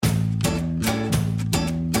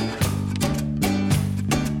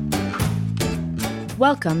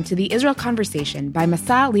Welcome to the Israel Conversation by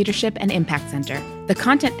Masa Leadership and Impact Center, the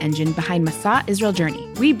content engine behind Masa Israel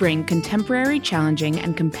Journey. We bring contemporary, challenging,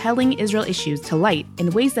 and compelling Israel issues to light in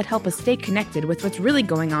ways that help us stay connected with what's really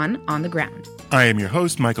going on the ground. I am your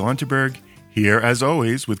host, Michael Unterberg, here as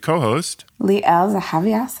always with co-host Liel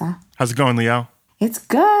Zahaviasa. How's it going, Liel? It's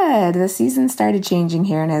good. The season started changing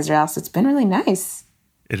here in Israel, so it's been really nice.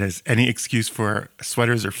 It is. Any excuse for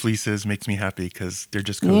sweaters or fleeces makes me happy because they're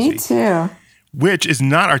just cozy. Me too. Which is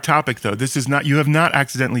not our topic, though. This is not. You have not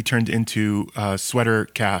accidentally turned into a Sweater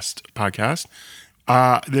Cast podcast.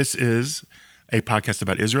 This is a podcast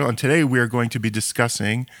about Israel, and today we are going to be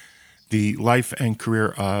discussing the life and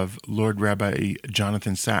career of Lord Rabbi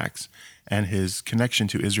Jonathan Sacks and his connection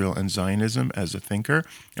to Israel and Zionism as a thinker.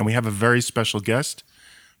 And we have a very special guest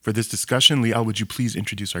for this discussion. Liel, would you please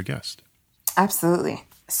introduce our guest? Absolutely.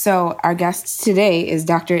 So our guest today is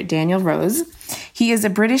Dr. Daniel Rose. He is a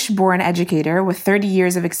British-born educator with 30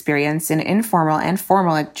 years of experience in informal and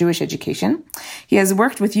formal Jewish education. He has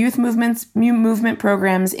worked with youth movement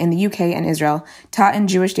programs in the UK and Israel, taught in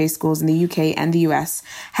Jewish day schools in the UK and the US,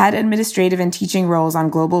 had administrative and teaching roles on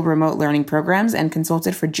global remote learning programs, and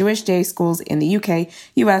consulted for Jewish day schools in the UK,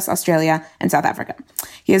 US, Australia, and South Africa.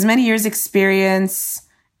 He has many years' experience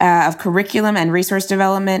of curriculum and resource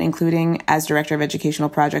development, including as director of educational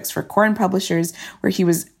projects for Koren Publishers, where he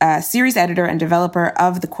was a series editor and developer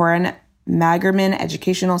of the Koren Magerman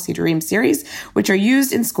Educational Sidurim series, which are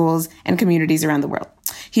used in schools and communities around the world.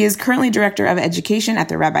 He is currently director of education at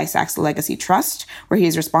the Rabbi Sacks Legacy Trust, where he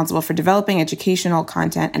is responsible for developing educational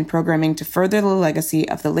content and programming to further the legacy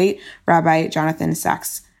of the late Rabbi Jonathan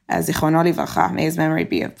Sacks. Zichrono livracha, may his memory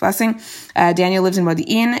be a blessing. Daniel lives in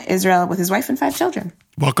Modi'in, Israel, with his wife and 5 children.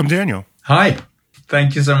 Welcome, Daniel. Hi.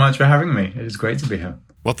 Thank you so much for having me. It is great to be here.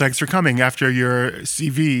 Well, thanks for coming. After your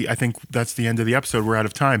CV, I think that's the end of the episode. We're out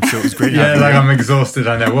of time, so it was great having you. I'm exhausted,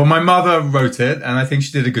 I know. Well, my mother wrote it, and I think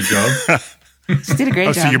she did a good job. She did a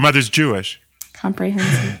great job. So your mother's Jewish.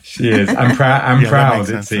 Comprehensive. She is. I'm proud,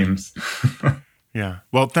 it seems. Yeah.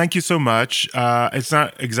 Well, thank you so much. It's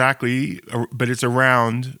not exactly, but it's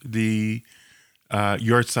around the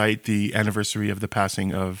your site, the anniversary of the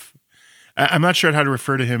passing of. I'm not sure how to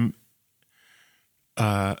refer to him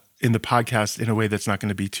in the podcast in a way that's not going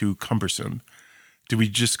to be too cumbersome. Do we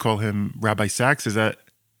just call him Rabbi Sacks? Is that?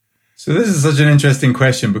 So this is such an interesting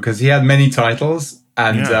question because he had many titles,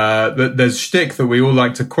 and there's shtick that we all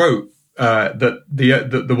like to quote. That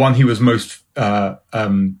the one he was most.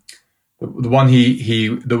 The one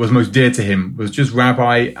that was most dear to him was just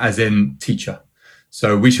Rabbi, as in teacher.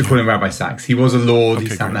 So we should call him Rabbi Sacks. He was a Lord. Okay,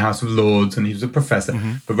 he sat in the House of Lords, and he was a professor.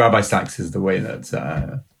 Mm-hmm. But Rabbi Sacks is the way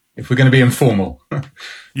that, if we're going to be informal.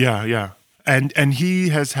 Yeah. And he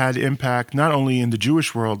has had impact not only in the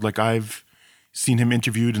Jewish world, like I've seen him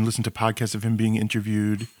interviewed and listened to podcasts of him being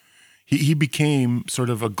interviewed. He became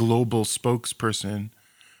sort of a global spokesperson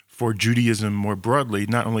for Judaism more broadly,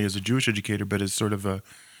 not only as a Jewish educator, but as sort of a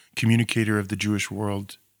communicator of the Jewish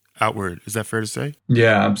world outward. Is that fair to say?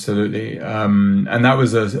 Yeah, absolutely. And that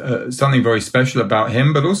was something very special about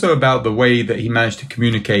him, but also about the way that he managed to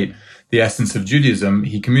communicate the essence of Judaism.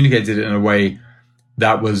 He communicated it in a way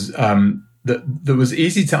that was that was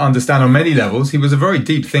easy to understand on many levels. He was a very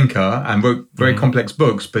deep thinker and wrote very complex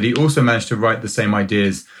books, but he also managed to write the same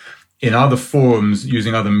ideas in other forums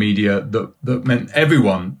using other media that meant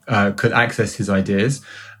everyone could access his ideas.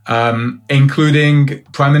 Including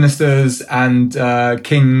prime ministers and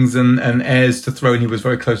kings and heirs to throne. He was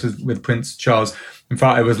very close with Prince Charles. In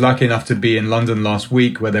fact, I was lucky enough to be in London last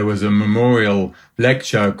week where there was a memorial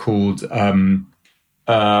lecture called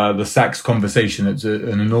the Sacks Conversation. It's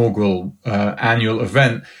an inaugural annual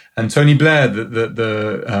event. And Tony Blair,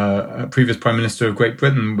 the previous Prime Minister of Great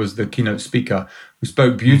Britain, was the keynote speaker, who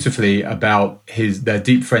spoke beautifully about their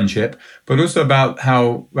deep friendship, but also about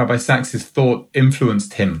how Rabbi Sacks' thought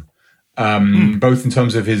influenced him, both in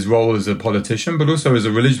terms of his role as a politician, but also as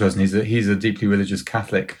a religious person. He's a deeply religious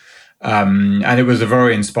Catholic. And it was a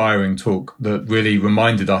very inspiring talk that really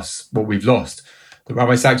reminded us what we've lost. That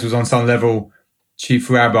Rabbi Sacks was on some level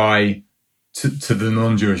chief rabbi to the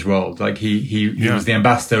non-Jewish world. Like he was the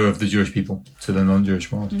ambassador of the Jewish people to the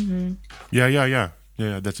non-Jewish world. Mm-hmm.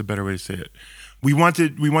 Yeah. That's a better way to say it. We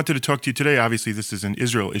wanted to talk to you today. Obviously, this is an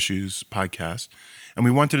Israel Issues podcast, and we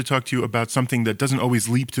wanted to talk to you about something that doesn't always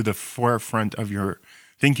leap to the forefront of your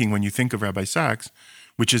thinking when you think of Rabbi Sacks,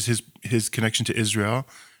 which is his connection to Israel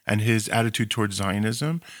and his attitude towards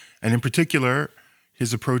Zionism, and in particular,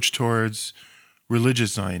 his approach towards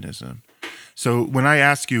religious Zionism. So when I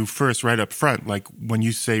ask you first, right up front, like when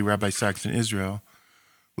you say Rabbi Sacks in Israel,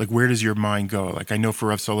 like where does your mind go? Like I know for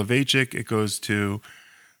Rav Soloveitchik, it goes to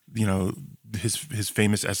his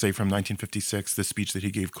famous essay from 1956, the speech that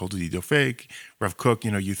he gave Kol Dido Fake, Rav Kook,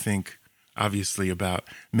 you think obviously about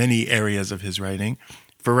many areas of his writing.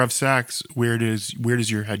 For Rav Sachs, where does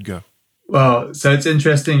your head go? Well, so it's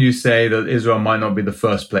interesting you say that Israel might not be the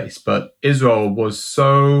first place, but Israel was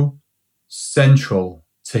so central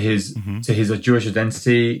to his Jewish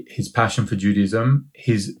identity, his passion for Judaism,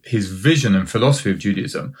 his vision and philosophy of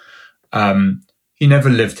Judaism. He never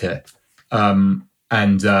lived here.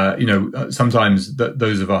 Sometimes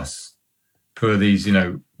those of us who are these,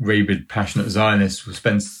 rabid, passionate Zionists will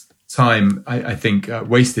spend time, I think,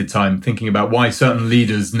 wasted time thinking about why certain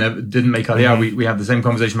leaders didn't make Aliyah. We have the same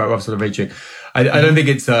conversation about Rav Soloveitchik. I don't think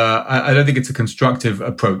it's a constructive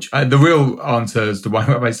approach. The real answer as to why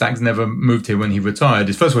Rabbi Sachs never moved here when he retired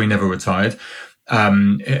is, first of all, he never retired.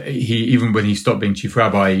 Even when he stopped being chief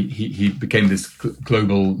rabbi, he became this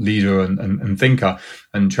global leader and thinker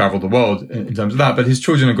and traveled the world in terms of that. But his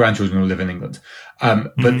children and grandchildren will live in England.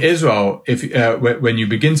 But Israel, when you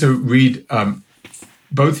begin to read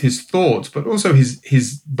both his thoughts, but also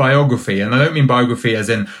his biography, and I don't mean biography as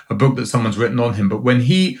in a book that someone's written on him, but when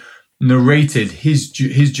he narrated his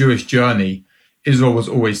Jewish journey, Israel was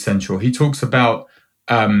always central. He talks about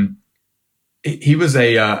he was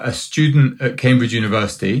a student at Cambridge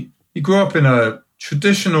University. He grew up in a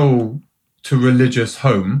traditional to religious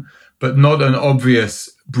home, but not an obvious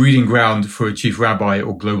breeding ground for a chief rabbi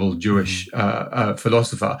or global Jewish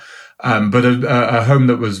philosopher, but a home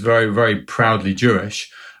that was very, very proudly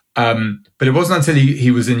Jewish. But it wasn't until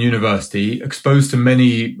he was in university, exposed to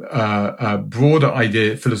many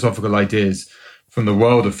broader philosophical ideas from the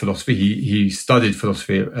world of philosophy. He studied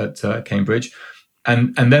philosophy at Cambridge.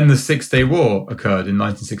 And then the 6-Day War occurred in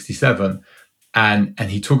 1967. And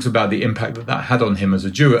he talks about the impact that had on him as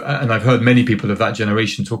a Jew. And I've heard many people of that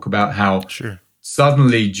generation talk about how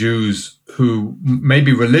suddenly Jews who may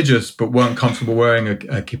be religious but weren't comfortable wearing a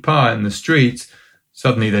kippah in the streets,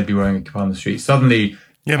 suddenly they'd be wearing a kippah in the street. Suddenly...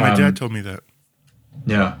 Yeah, my dad told me that.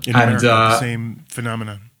 Yeah. In America, the same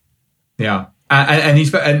phenomenon. Yeah. And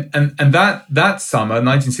that summer,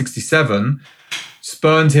 1967...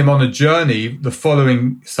 spurned him on a journey the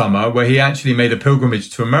following summer where he actually made a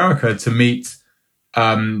pilgrimage to America to meet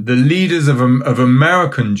the leaders of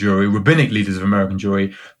American Jewry, rabbinic leaders of American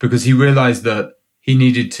Jewry, because he realized that he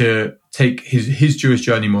needed to take his Jewish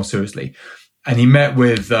journey more seriously. And he met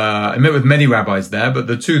with many rabbis there, but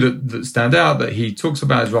the two that stand out that he talks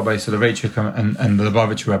about is Rabbi Soloveitchik and the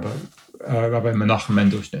Lubavitcher Rebbe, Rabbi Menachem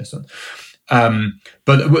Mendel Schneerson.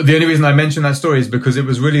 But the only reason I mention that story is because it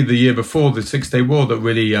was really the year before the 6-Day War that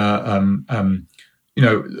really,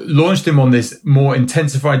 launched him on this more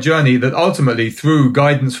intensified journey that ultimately, through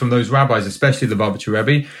guidance from those rabbis, especially the Lubavitcher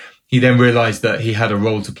Rebbe, he then realized that he had a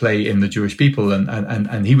role to play in the Jewish people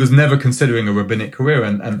and he was never considering a rabbinic career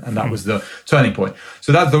and that was the turning point.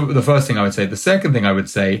 So that's the first thing I would say. The second thing I would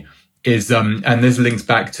say is, and this links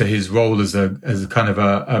back to his role as a kind of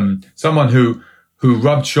someone who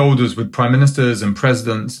rubbed shoulders with prime ministers and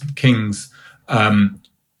presidents, kings, and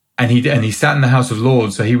he sat in the House of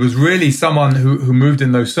Lords. So he was really someone who moved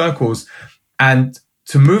in those circles. And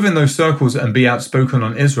to move in those circles and be outspoken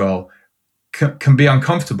on Israel can be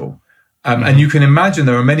uncomfortable. And you can imagine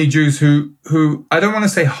there are many Jews who I don't want to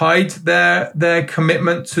say hide their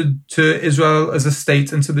commitment to Israel as a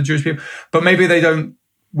state and to the Jewish people, but maybe they don't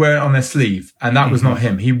wear it on their sleeve. And that was not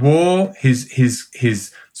him. He wore his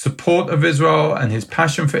support of Israel and his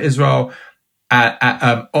passion for Israel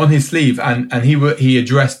on his sleeve, and he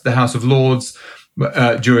addressed the House of Lords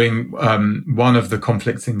during one of the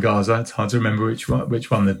conflicts in Gaza. It's hard to remember which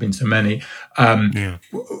one. There've been so many. And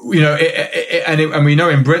we know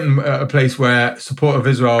in Britain a place where support of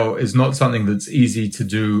Israel is not something that's easy to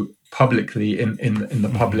do publicly in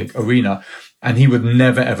the public arena, and he would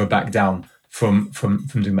never ever back down from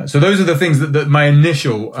doing that. So those are the things that my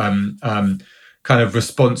initial kind of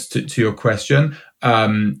response to your question.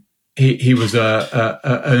 He was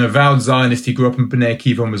an avowed Zionist. He grew up in Bnei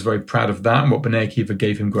Akiva and was very proud of that and what Bnei Akiva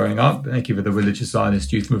gave him growing up. Bnei Akiva, the religious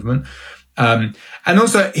Zionist youth movement. And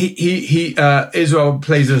also Israel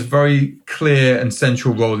plays a very clear and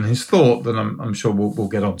central role in his thought that I'm sure we'll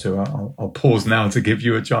get onto. I'll pause now to give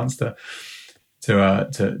you a chance to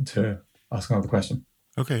ask another question.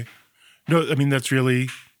 Okay. No, I mean, that's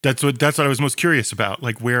what I was most curious about.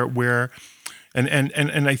 Like where, and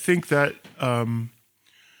I think that, I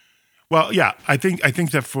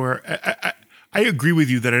think that I agree with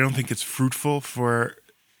you that I don't think it's fruitful for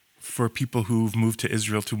people who've moved to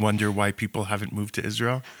Israel to wonder why people haven't moved to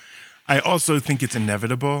Israel. I also think it's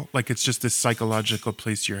inevitable. Like it's just this psychological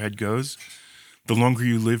place your head goes. The longer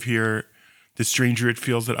you live here, the stranger it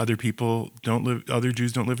feels that other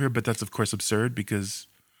Jews don't live here. But that's of course absurd because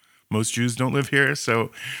most Jews don't live here.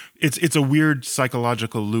 So it's a weird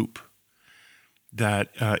psychological loop that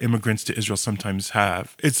immigrants to Israel sometimes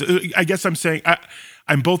have. I guess I'm saying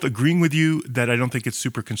I'm both agreeing with you that I don't think it's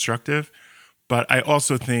super constructive, but I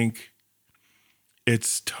also think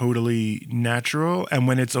it's totally natural. And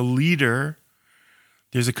when it's a leader,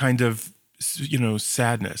 there's a kind of,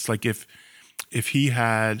 sadness. Like if he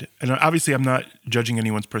had, and obviously I'm not judging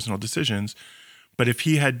anyone's personal decisions, but if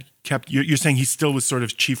he had kept, you're saying he still was sort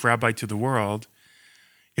of chief rabbi to the world.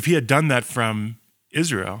 If he had done that from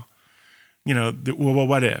Israel, well,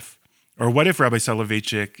 what if? Or what if Rabbi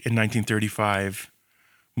Soloveitchik in 1935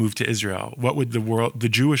 moved to Israel? What would the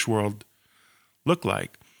Jewish world look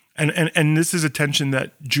like? And this is a tension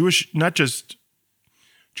that not just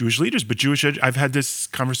Jewish leaders, but I've had this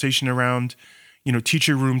conversation around,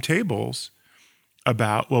 teacher room tables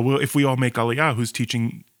about, well, if we all make Aliyah, who's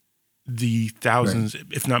teaching the thousands, right,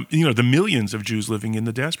 if not, the millions of Jews living in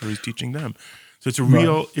the diaspora, who's teaching them? So it's a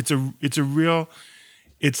real, right,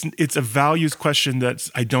 it's a values question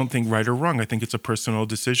that's, I don't think right or wrong. I think it's a personal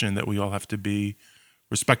decision that we all have to be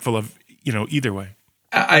respectful of, either way.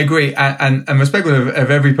 I agree, and respectful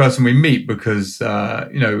of every person we meet, because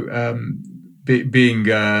being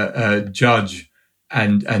a judge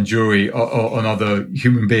and jury on other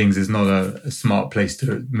human beings is not a smart place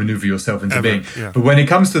to maneuver yourself into being. Yeah. But when it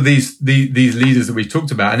comes to these leaders that we've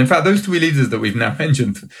talked about, and in fact, those three leaders that we've now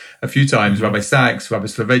mentioned a few times, mm-hmm, Rabbi Sachs, Rabbi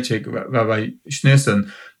Soloveitchik, Rabbi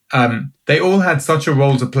Schneerson, they all had such a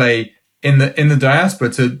role to play in the diaspora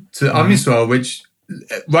to mm-hmm, Am Yisrael, which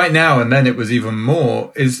right now, and then it was even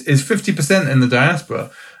more, is 50% in the diaspora.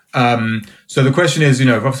 So the question is,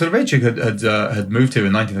 Rav Soloveitchik had moved here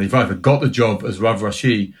in 1935, had got the job as Rav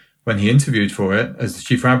Rashi when he interviewed for it, as the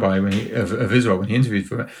chief rabbi of Israel when he interviewed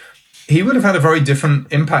for it. He would have had a very different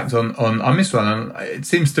impact on Am Yisrael. And it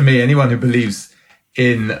seems to me, anyone who believes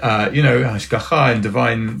in, hashgacha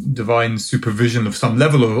and divine supervision of some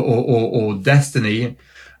level or destiny,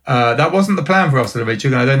 that wasn't the plan for Rav Soloveitchik,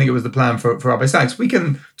 and I don't think it was the plan for Rabbi Sachs. We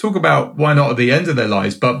can talk about why not at the end of their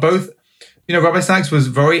lives, but both, Rabbi Sachs was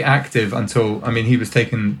very active until, he was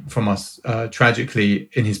taken from us tragically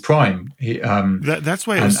in his prime. That's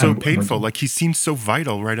why it was so painful. Like, he seemed so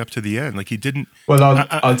vital right up to the end. Like, he didn't. Well,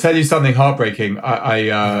 I'll tell you something heartbreaking.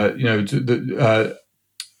 There's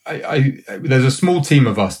a small team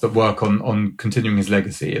of us that work on continuing his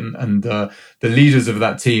legacy, and the leaders of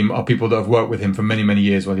that team are people that have worked with him for many, many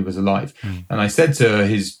years while he was alive. Mm. And I said to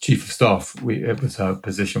his chief of staff, it was her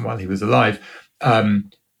position while he was alive,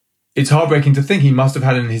 it's heartbreaking to think he must have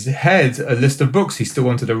had in his head a list of books he still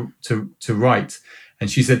wanted to write. And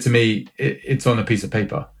she said to me, it's on a piece of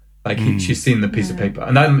paper. Like, she's seen the piece of paper.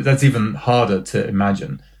 And that's even harder to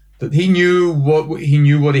imagine. That he knew what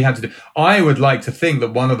he had to do. I would like to think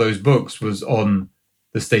that one of those books was on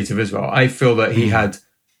the state of Israel. I feel that he had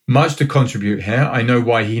much to contribute here. I know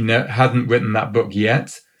why he hadn't written that book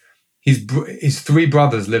yet. His three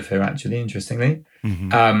brothers live here, actually, interestingly.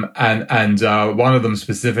 Mm-hmm. And one of them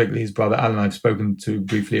specifically, his brother Alan, I've spoken to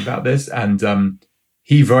briefly about this. And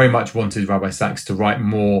he very much wanted Rabbi Sachs to write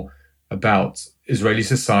more about Israeli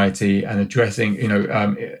society and addressing,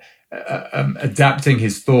 adapting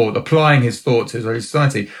his thought, applying his thought to Israeli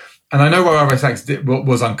society. And I know why Rabbi Sachs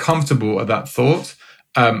was uncomfortable at that thought,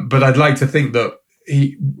 but I'd like to think that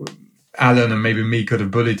Alan and maybe me could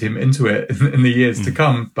have bullied him into it in the years to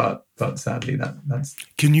come, but sadly that's.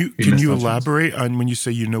 Can you elaborate on when you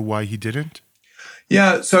say why he didn't?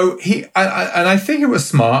 Yeah, so I think it was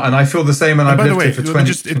smart, and I feel the same. And I've lived here for 20. Let me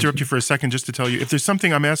just interrupt you for a second, just to tell you, if there's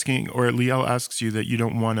something I'm asking, or Liel asks you that you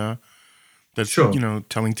don't wanna. That's, sure,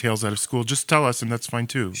 telling tales out of school. Just tell us, and that's fine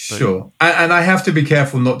too. But, sure. And I have to be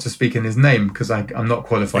careful not to speak in his name because I'm not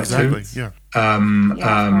qualified to. Exactly, yeah.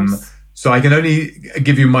 So I can only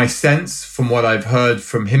give you my sense from what I've heard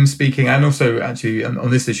from him speaking, and also actually on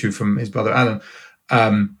this issue from his brother Alan.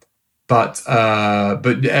 But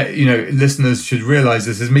listeners should realize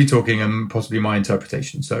this is me talking and possibly my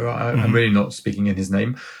interpretation. So I'm really not speaking in his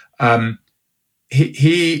name.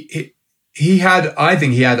 He had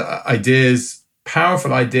ideas,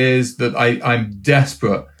 powerful ideas that I'm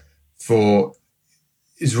desperate for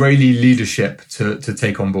Israeli leadership to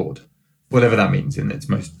take on board, whatever that means in its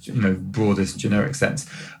most, broadest generic sense.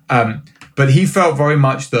 But he felt very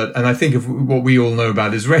much that, and I think of what we all know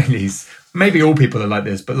about Israelis, maybe all people are like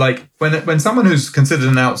this, but like when someone who's considered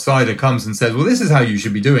an outsider comes and says, well, this is how you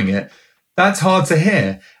should be doing it, that's hard to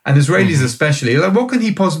hear. And Israelis especially, like, what can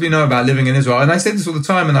he possibly know about living in Israel? And I say this all the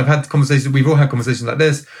time, and I've had conversations, we've all had conversations like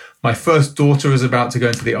this. My first daughter is about to go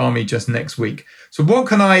into the army just next week. So what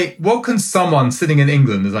can someone sitting in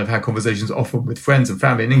England, as I've had conversations often with friends and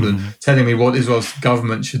family in England, telling me what Israel's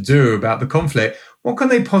government should do about the conflict, what can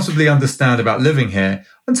they possibly understand about living here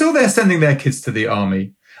until they're sending their kids to the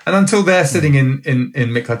army? And until they're sitting in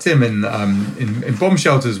miklatim, in bomb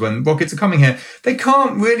shelters when rockets are coming here, they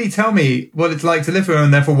can't really tell me what it's like to live here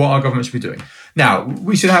and therefore what our government should be doing. Now,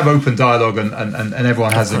 we should have open dialogue and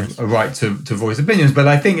everyone has a right to voice opinions, but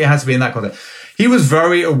I think it has to be in that context. He was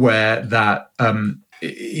very aware that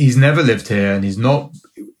he's never lived here and he's not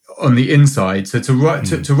on the inside. So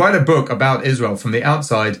to write a book about Israel from the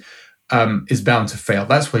outside is bound to fail.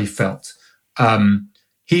 That's what he felt.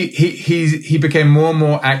 He became more and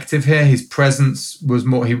more active here. His presence was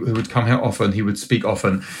more. He would come here often. He would speak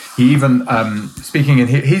often. He even speaking in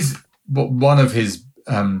his one of his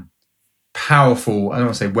powerful. I don't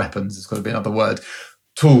want to say weapons. It's got to be another word.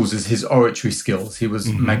 Tools is his oratory skills. He was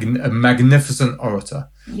a magnificent orator.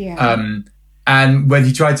 Yeah. And when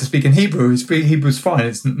he tried to speak in Hebrew, his Hebrew's fine.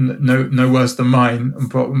 It's no worse than mine and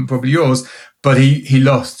probably yours. But he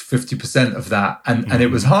lost 50% of that, and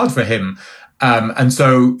it was hard for him. And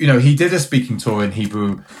so, he did a speaking tour in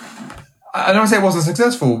Hebrew. I don't want to say it wasn't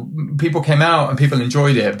successful. People came out and people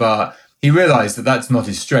enjoyed it, but he realized that that's not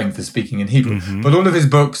his strength, is speaking in Hebrew. But all of his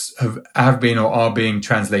books have been or are being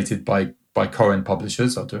translated by Koren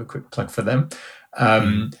publishers. I'll do a quick plug for them.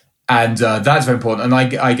 And that's very important. And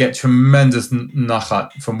I get tremendous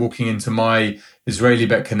nachat from walking into my Israeli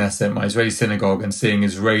Bet Knesset, my Israeli synagogue, and seeing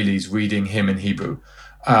Israelis reading him in Hebrew.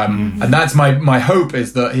 And that's my hope,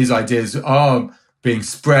 is that his ideas are being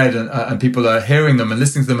spread and people are hearing them and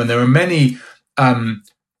listening to them. And there are many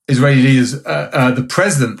Israeli leaders, the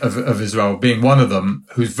president of Israel being one of them,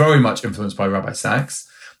 who's very much influenced by Rabbi Sachs.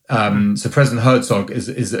 So President Herzog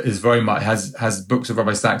is very much has books of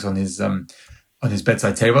Rabbi Sachs on his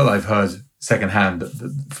bedside table. I've heard secondhand,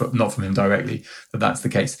 not from him directly, that's the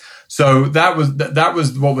case. So that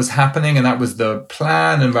was what was happening, and that was the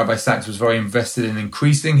plan. And Rabbi Sachs was very invested in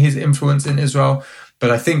increasing his influence in Israel. But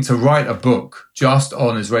I think to write a book just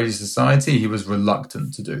on Israeli society, he was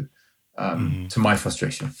reluctant to do, to my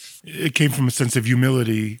frustration. It came from a sense of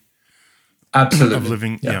humility. Absolutely. Of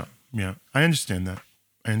living. Yeah. I understand that.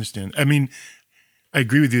 I mean, I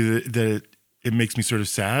agree with you that it makes me sort of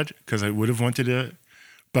sad, because I would have wanted to,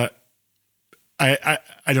 but I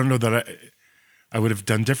don't know that I would have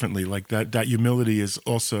done differently. Like that humility is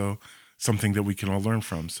also something that we can all learn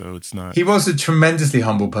from. So it's not. He was a tremendously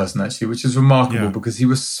humble person, actually, which is remarkable, because he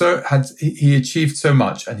was he achieved so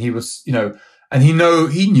much, and he was, and he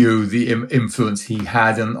knew the influence he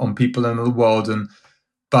had on people in the world,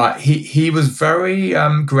 but he was very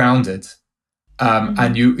grounded,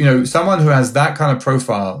 and someone who has that kind of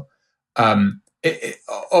profile. It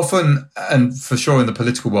often, and for sure in the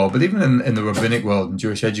political world, but even in the rabbinic world and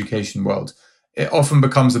Jewish education world, it often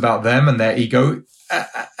becomes about them and their ego,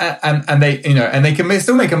 and they can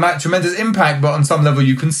still make a tremendous impact, but on some level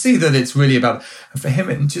you can see that it's really about. And for him,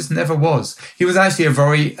 it just never was. He was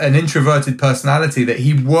actually an introverted personality that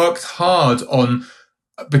he worked hard on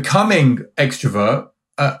becoming extrovert,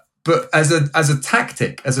 but as a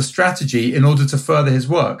tactic, as a strategy, in order to further his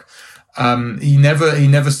work. He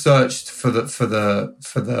never searched for the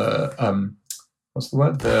what's the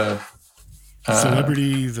word, the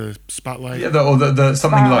celebrity, the spotlight, or the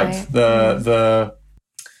something like the.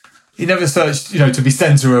 He never searched, to be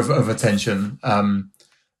center of attention.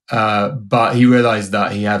 But he realized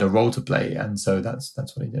that he had a role to play, and so that's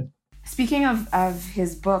what he did. Speaking of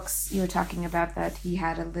his books, you were talking about that he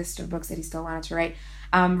had a list of books that he still wanted to write.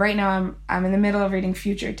 Right now, I'm in the middle of reading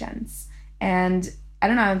Future Tense, and I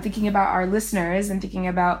don't know, I'm thinking about our listeners and thinking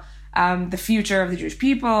about the future of the Jewish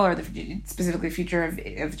people, or specifically the future of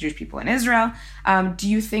the Jewish people in Israel. Do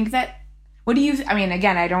you think that,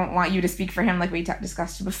 again, I don't want you to speak for him like we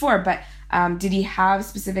discussed before, but did he have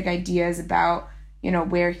specific ideas about,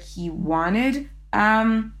 where he wanted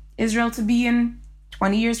Israel to be in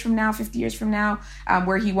 20 years from now, 50 years from now,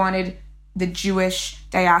 where he wanted the Jewish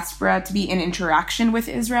diaspora to be in interaction with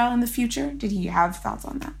Israel in the future? Did he have thoughts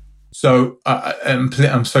on that? So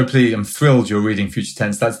I'm so pleased, I'm thrilled you're reading Future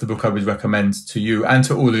Tense. That's the book I would recommend to you and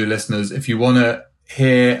to all your listeners. If you want to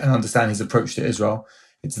hear and understand his approach to Israel,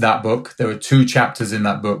 it's that book. There are 2 chapters in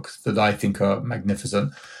that book that I think are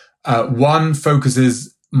magnificent. One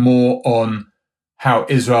focuses more on how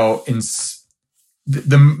Israel,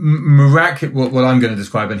 the miraculous, what I'm going to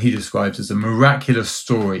describe and he describes as a miraculous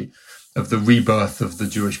story of the rebirth of the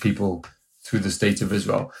Jewish people through the state of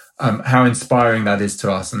Israel, how inspiring that is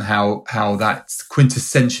to us, and how that's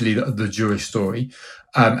quintessentially the Jewish story.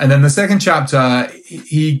 And then the second chapter,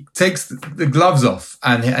 he takes the gloves off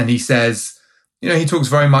and he says, he talks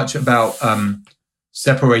very much about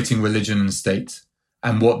separating religion and state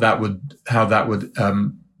and the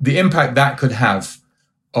impact that could have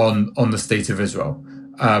on the state of Israel.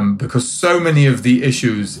 Because so many of the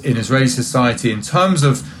issues in Israeli society in terms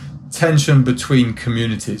of tension between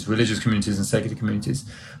communities, religious communities and secular communities,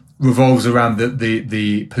 revolves around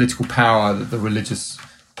the political power that the religious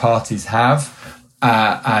parties have.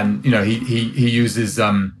 And he uses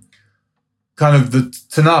kind of the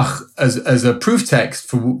Tanakh as a proof text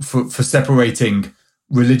for separating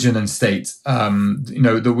religion and state.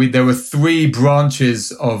 There were three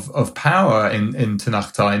branches of power in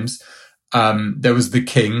Tanakh times. There was the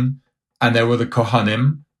king, and there were the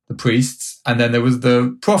Kohanim, the priests, and then there was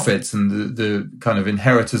the prophets, and the kind of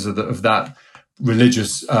inheritors of that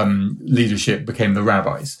religious leadership became the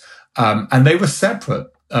rabbis. And they were separate.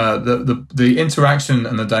 The interaction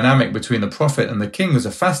and the dynamic between the prophet and the king was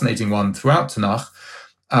a fascinating one throughout Tanakh.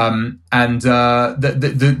 The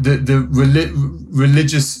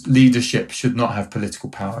religious leadership should not have political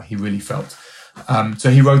power, he really felt. So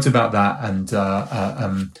he wrote about that,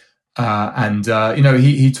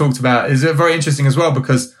 he talked about, it's very interesting as well,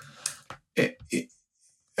 because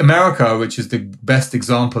America, which is the best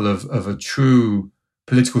example of a true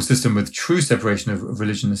political system with true separation of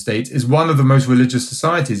religion and state, is one of the most religious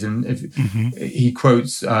societies. And he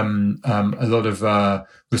quotes a lot of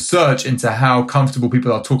research into how comfortable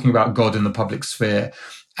people are talking about God in the public sphere.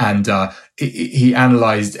 And he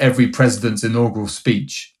analyzed every president's inaugural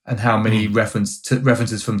speech and how many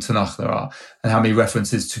references from Tanakh there are and how many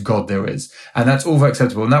references to God there is. And that's all very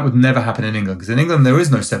acceptable. And that would never happen in England, because in England there is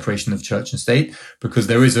no separation of church and state, because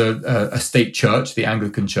there is a state church, the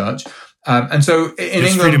Anglican Church. And so in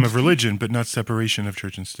England, freedom of religion, but not separation of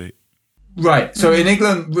church and state. Right. So in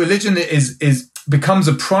England, religion becomes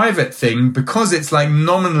a private thing, because it's like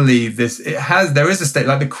nominally there is a state,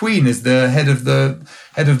 like the Queen is the head of the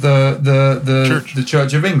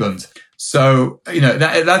Church of England. So,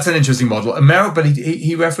 that's an interesting model. America, but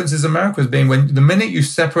he references America as being, when the minute you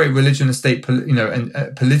separate religion and state,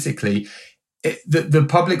 politically, the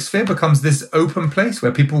public sphere becomes this open place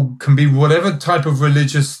where people can be whatever type of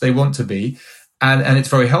religious they want to be. And it's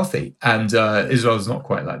very healthy. And Israel is not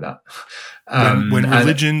quite like that. When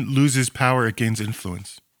religion loses power, it gains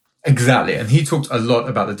influence. Exactly. And he talked a lot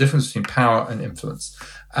about the difference between power and influence.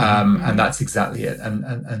 And that's exactly it.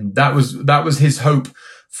 And that was his hope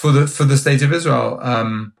for the state of Israel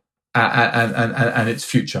and its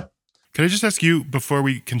future. Can I just ask you, before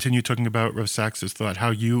we continue talking about Rav Sachs's thought, how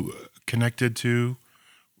you connected to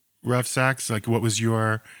Rav Sachs? Like, what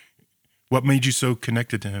made you so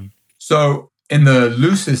connected to him? So, in the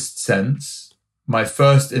loosest sense, my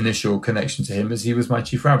first initial connection to him is he was my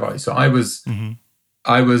chief rabbi. So he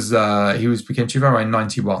became chief rabbi in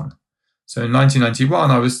 91. So in 1991,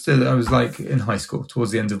 I was like in high school,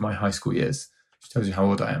 towards the end of my high school years, which tells you how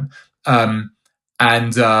old I am.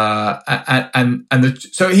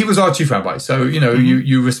 So he was our chief rabbi. So,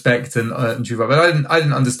 you respect and chief rabbi. But I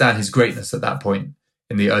didn't understand his greatness at that point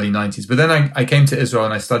in the early 90s. But then I came to Israel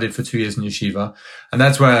and I studied for 2 years in yeshiva. And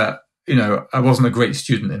that's where, I wasn't a great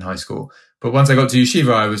student in high school. But once I got to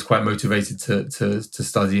yeshiva, I was quite motivated to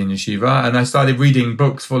study in yeshiva. And I started reading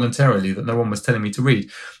books voluntarily that no one was telling me to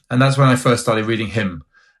read. And that's when I first started reading him.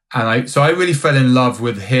 And I really fell in love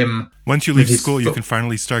with him. Once you leave school, you can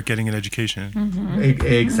finally start getting an education. Mm-hmm.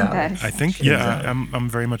 Exactly. I think, exactly. I'm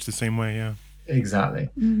very much the same way, yeah. Exactly.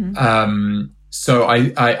 Mm-hmm. So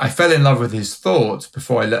I fell in love with his thoughts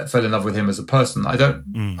before I fell in love with him as a person. I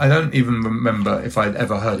don't even remember if I'd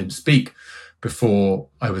ever heard him speak before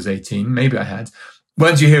I was 18. Maybe I had.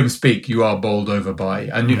 Once you hear him speak, you are bowled over by.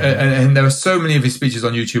 And and there are so many of his speeches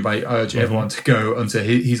on YouTube. I urge everyone to go onto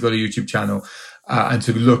he's got a YouTube channel and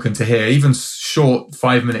to look and to hear. Even short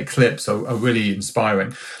 5-minute clips are really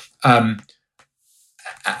inspiring.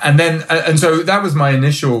 And so that was my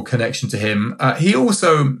initial connection to him. He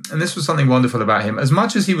also, and this was something wonderful about him, as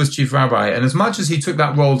much as he was chief rabbi and as much as he took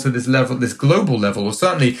that role to this level, this global level, or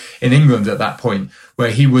certainly in England at that point,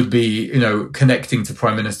 where he would be, connecting to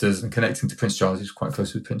prime ministers and connecting to Prince Charles. He was quite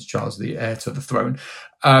close with Prince Charles, the heir to the throne.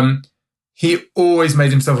 He always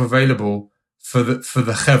made himself available for the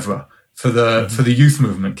chevra, for the youth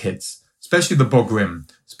movement kids, especially the Bogrim,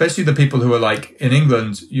 especially the people who are like, in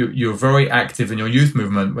England, you're very active in your youth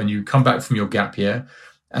movement when you come back from your gap year,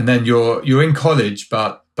 and then you're in college,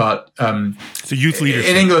 but it's a youth leadership.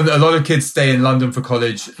 In England, a lot of kids stay in London for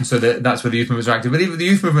college, and so that's where the youth movements are active. But even the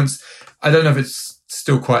youth movements, I don't know if it's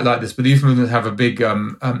still quite like this, but the youth movement have a big,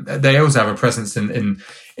 they also have a presence in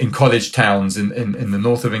college towns in the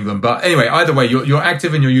north of England. But anyway, either way, you're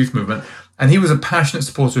active in your youth movement. And he was a passionate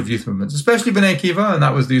supporter of youth movements, especially B'nai Akiva, and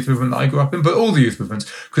that was the youth movement that I grew up in, but all the youth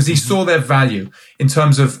movements, because he saw their value in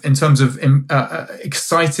terms of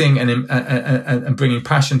exciting and bringing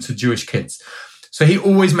passion to Jewish kids. So he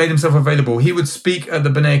always made himself available. He would speak at the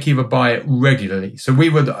B'nai Akiva Bai regularly. So we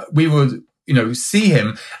would, see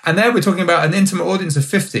him. And there we're talking about an intimate audience of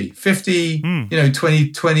 50, 20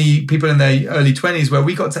 people in their early 20s, where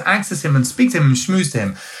we got to access him and speak to him and schmooze to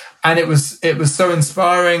him. And it was so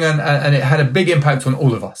inspiring, and it had a big impact on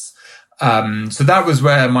all of us. So that was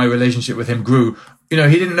where my relationship with him grew. He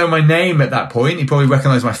didn't know my name at that point. He probably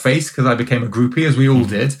recognized my face because I became a groupie, as we all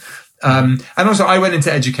did. And also I went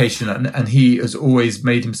into education, and he has always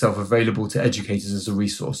made himself available to educators as a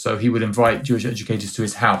resource. So he would invite Jewish educators to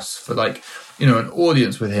his house for an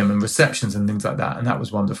audience with him and receptions and things like that. And that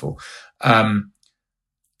was wonderful. Then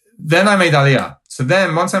I made Aliyah. So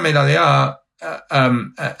then once I made Aliyah,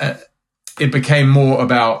 it became more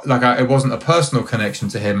about it wasn't a personal connection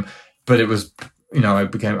to him, but it was, I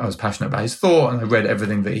was passionate about his thought, and I read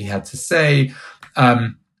everything that he had to say.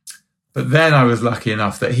 But then I was lucky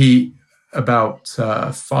enough that he, about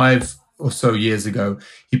 5 or so years ago,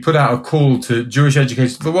 he put out a call to Jewish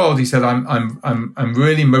educators of the world. He said, I'm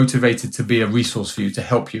really motivated to be a resource for you, to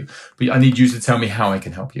help you, but I need you to tell me how I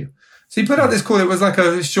can help you. So he put out this call. It was like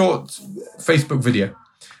a short Facebook video.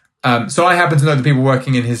 So I happen to know the people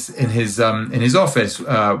working in his office.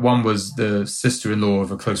 One was the sister-in-law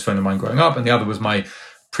of a close friend of mine growing up, and the other was my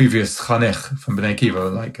previous chanech from B'nai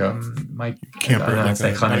Akiva, my camper.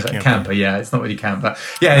 Camper, yeah, it's not really camper.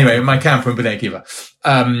 Yeah, anyway, my camper from B'nai Akiva.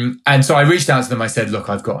 And so I reached out to them. I said, look,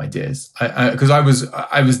 I've got ideas, because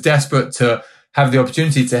I was desperate to have the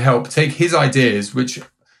opportunity to help take his ideas, which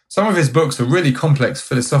some of his books are really complex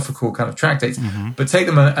philosophical kind of tractates, but take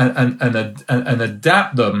them and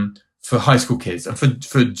adapt them for high school kids and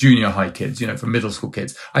for junior high kids, for middle school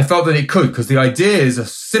kids. I felt that it could, because the ideas are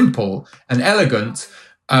simple and elegant,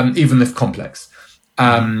 even if complex.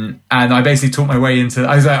 And I basically talked my way into,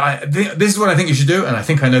 I was like, this is what I think you should do, and I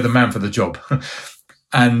think I know the man for the job.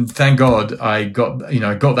 And thank God I got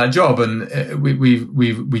that job, and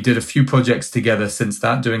we did a few projects together since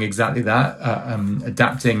that, doing exactly that,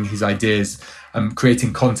 adapting his ideas,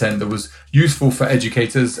 creating content that was useful for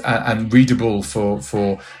educators and readable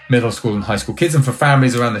for middle school and high school kids, and for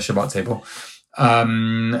families around the Shabbat table.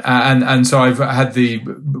 And so I've had the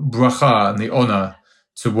bracha and the honor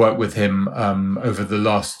to work with him over the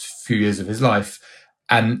last few years of his life,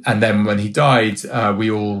 and then when he died,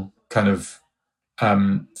 we all kind of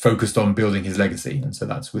focused on building his legacy. And so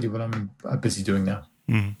that's really what I'm busy doing now.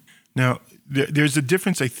 Now, there's a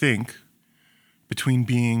difference, I think, between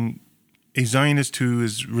being a Zionist who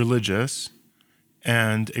is religious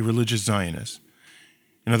and a religious Zionist.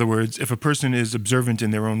 In other words, if a person is observant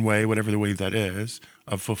in their own way, whatever the way that is,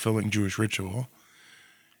 of fulfilling Jewish ritual,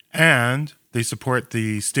 and they support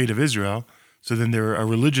the state of Israel, so then they're a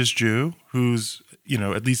religious Jew who's,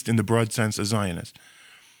 at least in the broad sense, a Zionist.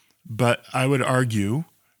 But I would argue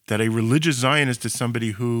that a religious Zionist is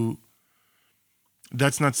somebody who,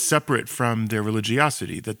 that's not separate from their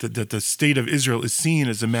religiosity, that the state of Israel is seen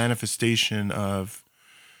as a manifestation of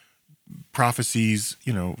prophecies,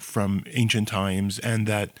 from ancient times, and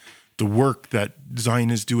that the work that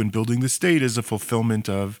Zionists do in building the state is a fulfillment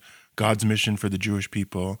of God's mission for the Jewish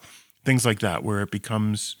people, things like that, where it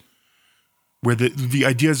becomes, where the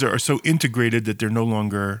ideas are so integrated that they're no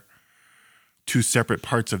longer two separate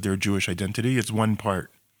parts of their Jewish identity. It's one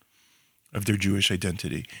part of their Jewish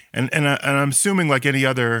identity. And I'm assuming, like any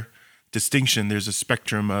other distinction, there's a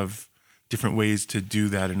spectrum of different ways to do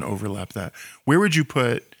that and overlap that. Where would you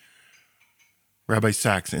put Rabbi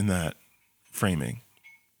Sachs in that framing?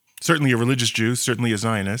 Certainly a religious Jew, certainly a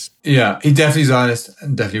Zionist. Yeah, he's definitely Zionist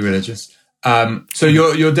and definitely religious. So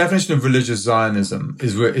your definition of religious Zionism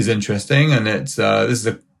is interesting, and it's this is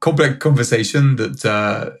a complex conversation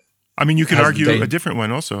that you could argue a different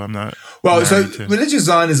one also. I'm not. Well, so religious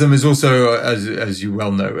Zionism is also, as you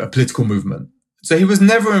well know, a political movement. So he was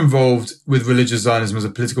never involved with religious Zionism as a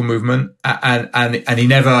political movement, and he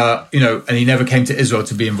never, he never came to Israel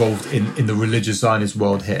to be involved in the religious Zionist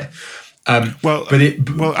world here.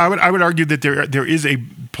 I would argue that there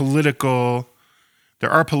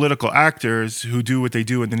are political actors who do what they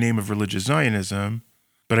do in the name of religious Zionism,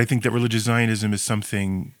 but I think that religious Zionism is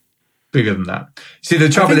something bigger than that. See, the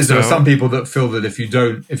trouble is there are some people that feel that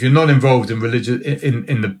if you're not involved in religious,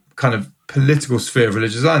 in the kind of political sphere of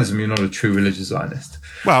religious Zionism, you're not a true religious Zionist.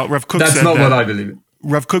 Well, Rav Kook that's said not that, what I believe in.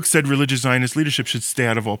 Rav Kook said religious Zionist leadership should stay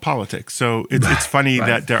out of all politics. So it's funny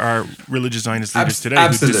that there are religious Zionist leaders today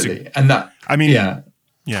absolutely. who disagree. And that, I mean,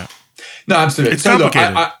 yeah. No, absolutely. It's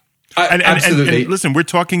complicated. Look, absolutely. And listen, we're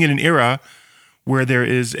talking in an era where there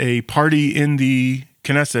is a party in the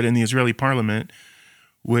Knesset, in the Israeli parliament,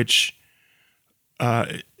 which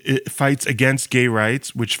it fights against gay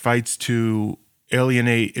rights, which fights to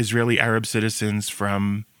alienate Israeli Arab citizens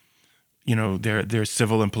from, their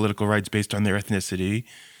civil and political rights based on their ethnicity.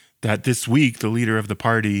 That this week, the leader of the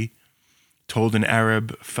party told an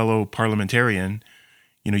Arab fellow parliamentarian,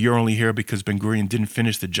 you're only here because Ben Gurion didn't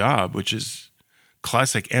finish the job, which is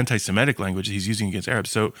classic anti-Semitic language he's using against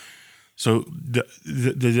Arabs. So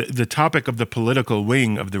the topic of the political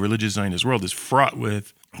wing of the religious Zionist world is fraught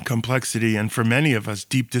with complexity and, for many of us,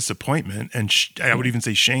 deep disappointment and I would even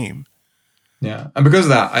say shame. Yeah, and because of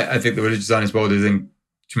that, I think the religious Zionist world is in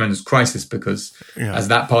tremendous crisis because as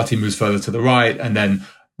that party moves further to the right, and then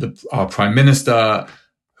our prime minister,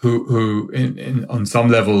 who on some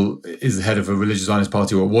level is the head of a religious Zionist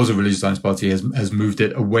party or was a religious Zionist party, has moved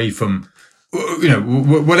it away from,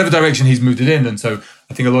 whatever direction he's moved it in. And so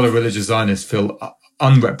I think a lot of religious Zionists feel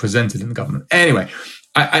unrepresented in the government. Anyway,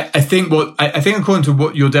 I think according to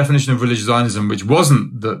what your definition of religious Zionism, which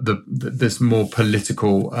wasn't this more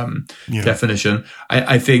political definition,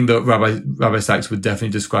 I think that Rabbi Sachs would definitely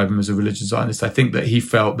describe him as a religious Zionist. I think that he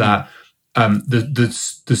felt that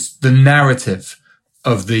the narrative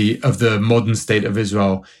of the modern state of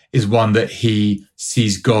Israel is one that he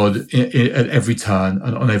sees God at every turn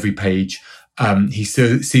and on every page. He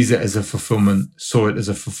sees it as a fulfillment, saw it as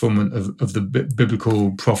a fulfillment of the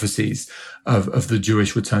biblical prophecies of the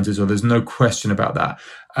Jewish return to Israel. There's no question about that.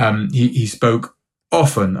 He spoke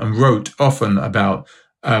often and wrote often about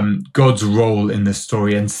God's role in this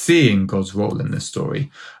story and seeing God's role in this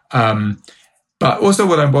story. But also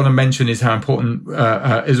what I want to mention is how important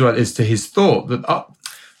Israel is to his thought, that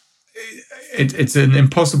it's an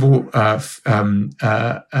impossible act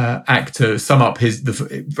to sum up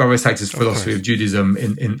Rabbi Sachs' philosophy of Judaism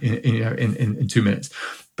in 2 minutes,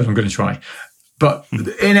 but I'm going to try. But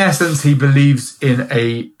in essence, he believes in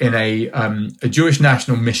a Jewish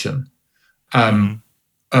national mission of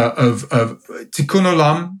tikkun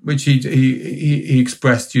olam, which he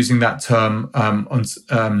expressed using that term on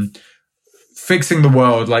fixing the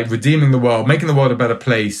world, like redeeming the world, making the world a better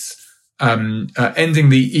place. Ending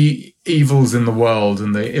the evils in the world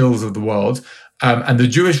and the ills of the world, and the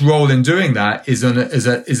Jewish role in doing that is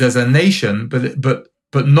as a nation,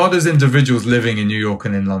 but not as individuals living in New York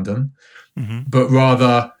and in London, but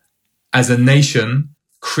rather as a nation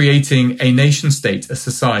creating a nation state, a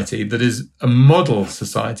society that is a model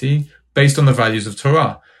society based on the values of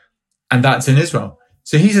Torah, and that's in Israel.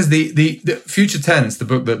 So he says the Future Tense, the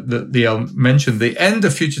book that Liel mentioned, the end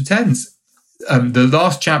of Future Tense. The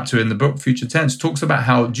last chapter in the book, Future Tense, talks about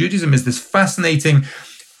how Judaism is this fascinating,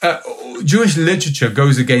 Jewish literature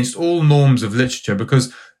goes against all norms of literature,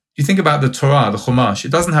 because you think about the Torah, the Chumash,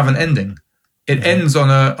 it doesn't have an ending. It ends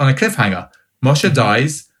on a cliffhanger. Moshe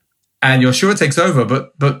dies and Yeshua takes over,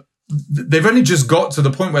 but they've only just got to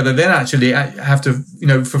the point where they then actually have to,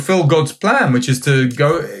 fulfill God's plan, which is to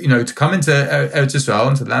go, to come into Eretz Israel,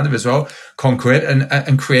 into the land of Israel, conquer it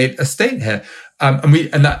and create a state here. And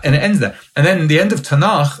it ends there. And then the end of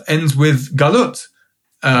Tanakh ends with Galut,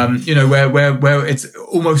 where it's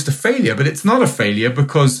almost a failure, but it's not a failure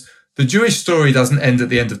because the Jewish story doesn't end at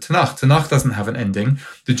the end of Tanakh. Tanakh doesn't have an ending.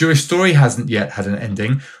 The Jewish story hasn't yet had an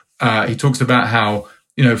ending. He talks about how,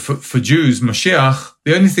 for Jews, Mashiach,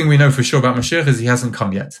 the only thing we know for sure about Mashiach is he hasn't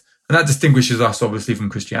come yet. And that distinguishes us obviously from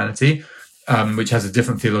Christianity, which has a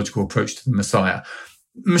different theological approach to the Messiah.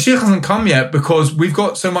 Mashiach hasn't come yet because we've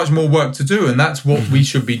got so much more work to do, and that's what we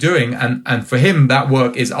should be doing. And for him, that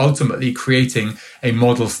work is ultimately creating a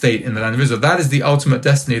model state in the land of Israel. That is the ultimate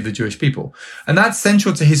destiny of the Jewish people. And that's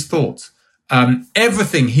central to his thought.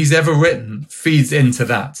 Everything he's ever written feeds into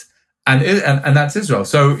that. And that's Israel.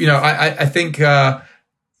 So, I think, was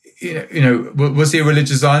he a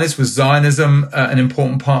religious Zionist? Was Zionism an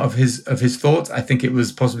important part of his thought? I think it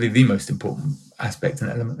was possibly the most important aspect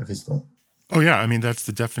and element of his thought. Oh, yeah. I mean, that's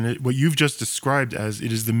the definite, what you've just described as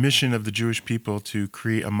it is the mission of the Jewish people to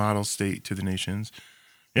create a model state to the nations.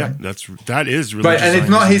 Yeah, right. that is religious. Right, and it's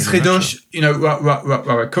not his chidush.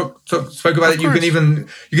 Rabbi Kook spoke about it. You can even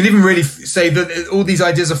really say that all these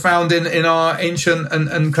ideas are found in our ancient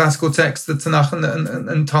and classical texts, the Tanakh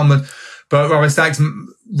and Talmud. But Rabbi Sachs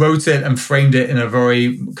wrote it and framed it in a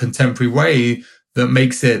very contemporary way that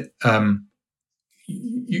makes it.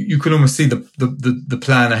 You can almost see the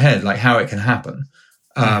plan ahead, like how it can happen.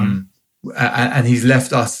 And he's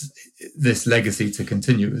left us this legacy to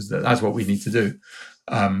continue. That's what we need to do.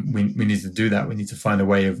 we need to do that. We need to find a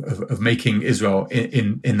way of making Israel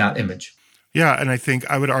in that image. Yeah, and I think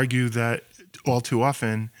I would argue that all too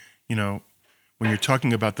often, when you're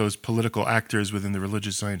talking about those political actors within the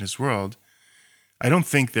religious Zionist world, I don't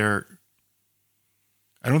think they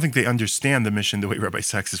understand the mission the way Rabbi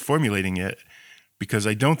Sachs is formulating it, because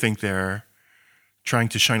I don't think they're trying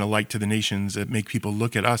to shine a light to the nations that make people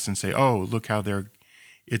look at us and say, "Oh, look how they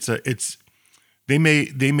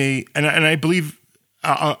may," and I believe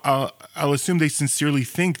I'll assume they sincerely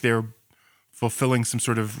think they're fulfilling some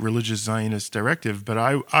sort of religious Zionist directive, but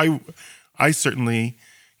I certainly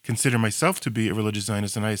consider myself to be a religious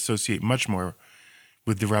Zionist, and I associate much more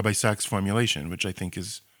with the Rabbi Sachs formulation, which I think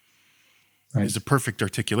is a perfect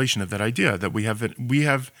articulation of that idea that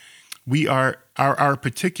our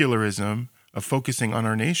particularism of focusing on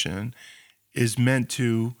our nation is meant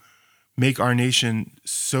to make our nation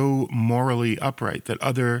so morally upright that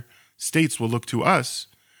other states will look to us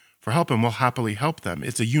for help and will happily help them.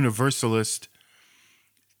 It's a universalist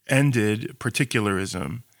ended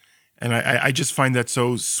particularism. And I just find that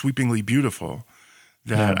so sweepingly beautiful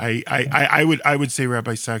that I would say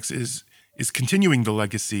Rabbi Sachs is continuing the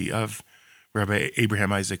legacy of Rabbi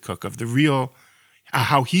Abraham Isaac Kook, of the real,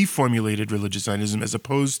 how he formulated religious Zionism as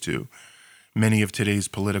opposed to many of today's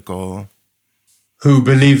political, who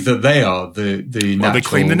believe that they are the natural they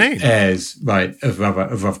claim the name. Heirs, right, of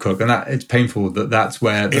Rav Kook, and that it's painful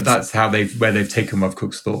that's how they've taken Rav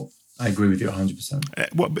Kook's thought. I agree with you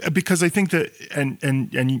 100%. Well, because I think that,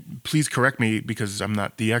 and please correct me because I'm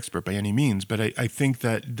not the expert by any means, but I think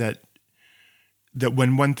that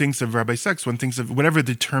when one thinks of Rabbi Sachs, one thinks of whatever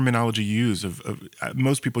the terminology you use of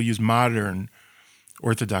most people use modern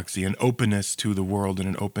orthodoxy, an openness to the world and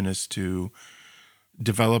an openness to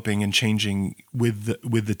developing and changing with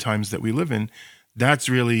the times that we live in. That's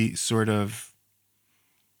really sort of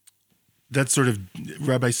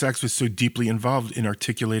Rabbi Sachs was so deeply involved in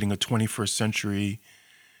articulating a 21st century,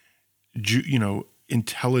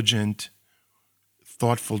 intelligent,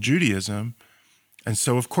 thoughtful Judaism. And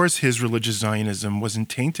so, of course, his religious Zionism wasn't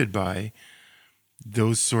tainted by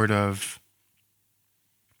those sort of,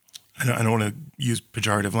 I don't want to use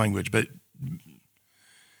pejorative language, but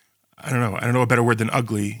I don't know a better word than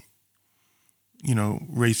ugly,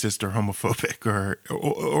 racist or homophobic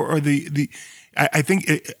or the I think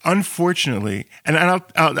unfortunately, and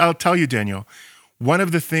I'll tell you, Daniel, one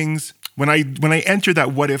of the things when I entered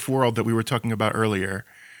that what if world that we were talking about earlier,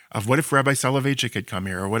 of what if Rabbi Soloveitchik had come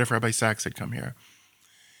here or what if Rabbi Sachs had come here,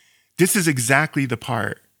 this is exactly the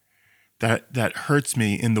part that hurts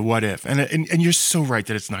me in the what if, and you're so right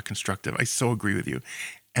that it's not constructive. I so agree with you,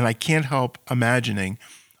 and I can't help imagining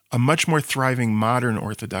a much more thriving modern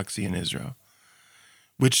orthodoxy in Israel,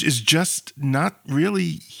 which is just not really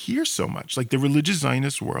here so much. Like the religious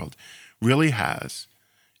Zionist world really has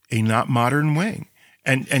a not modern wing.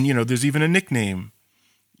 And there's even a nickname,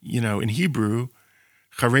 in Hebrew,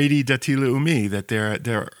 Haredi Dati Leumi, that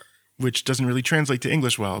they're which doesn't really translate to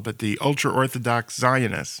English well, but the ultra-Orthodox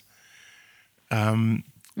Zionists.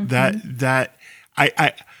 That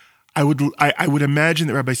I would imagine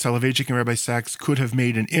that Rabbi Soloveitchik and Rabbi Sachs could have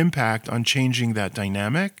made an impact on changing that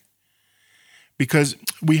dynamic, because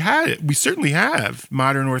we certainly have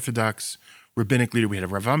modern Orthodox rabbinic leader. We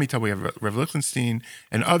had Rav Amital, we have Rav Lichtenstein,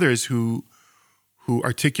 and others who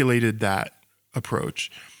articulated that approach.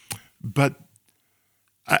 But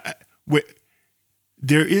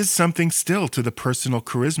there is something still to the personal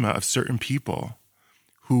charisma of certain people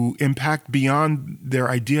who impact beyond their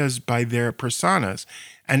ideas by their personas,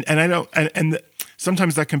 and I know, and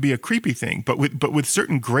sometimes that can be a creepy thing. But with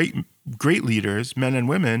certain great leaders, men and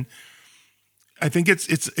women, I think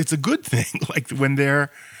it's a good thing. Like when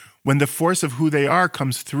the force of who they are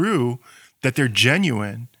comes through, that they're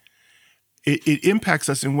genuine. It impacts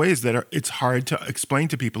us in ways that it's hard to explain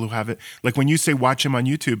to people who haven't. Like when you say watch him on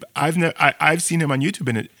YouTube, I've seen him on YouTube,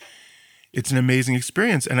 and it's an amazing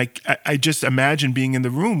experience. And I just imagine being in the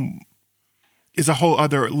room is a whole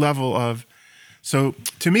other level of. So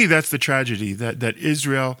to me, that's the tragedy, that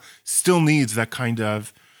Israel still needs that kind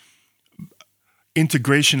of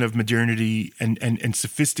integration of modernity and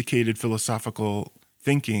sophisticated philosophical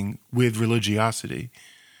thinking with religiosity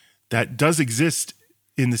that does exist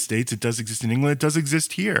in the States, it does exist in England, it does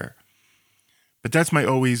exist here. But that's my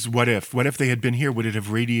always what if. What if they had been here? Would it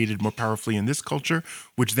have radiated more powerfully in this culture,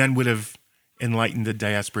 which then would have enlightened the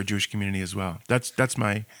diaspora Jewish community as well? That's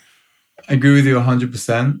my... I agree with you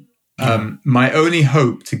 100%. My only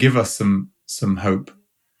hope, to give us some hope,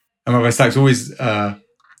 and Rabbi Sachs always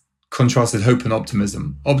contrasted hope and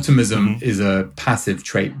optimism. Optimism is a passive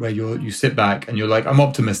trait where you sit back and you're like, I'm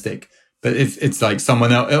optimistic, but it's like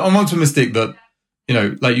someone else. I'm optimistic that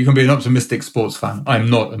like you can be an optimistic sports fan. I'm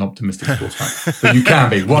not an optimistic sports fan, but you can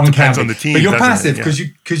be. One can be. On the team, but you're passive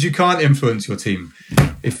because you can't influence your team.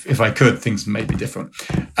 If I could, things may be different.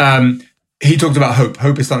 He talked about hope.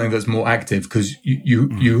 Hope is something that's more active because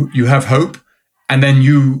you have hope, and then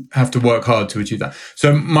you have to work hard to achieve that.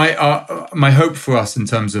 So my hope for us in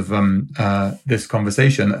terms of this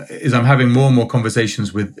conversation is I'm having more and more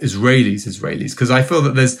conversations with Israelis, because I feel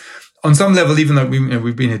that there's, on some level, even though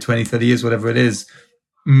we've been here 20, 30 years, whatever it is,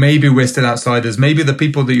 maybe we're still outsiders. Maybe the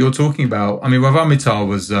people that you're talking about, I mean, Rav Amital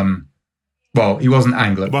was, he wasn't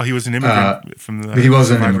Anglo. Well, he was an immigrant from the. But he was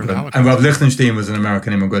an immigrant, and Rav Lichtenstein was an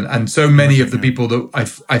American immigrant, and so many of the people that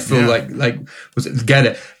I feel get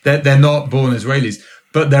it. They're not born Israelis,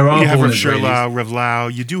 but there are born Israelis. Rav Lau.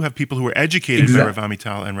 You do have people who are educated by Rav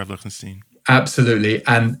Amital and Rav Lichtenstein. Absolutely,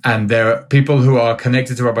 and there are people who are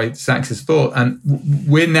connected to Rabbi Sachs's thought, and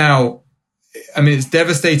we're now. I mean, it's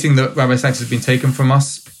devastating that Rabbi Sachs has been taken from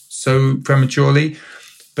us so prematurely,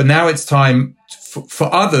 but now it's time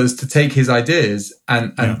for others to take his ideas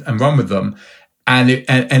and run with them. And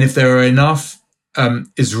if there are enough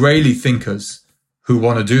Israeli thinkers who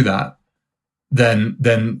want to do that,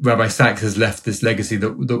 then Rabbi Sachs has left this legacy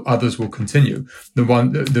that others will continue. The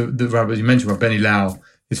rabbi you mentioned, Rabbi Benny Lau,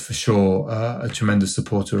 is for sure a tremendous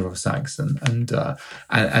supporter of Sachs and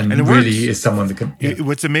really is someone that can. Yeah.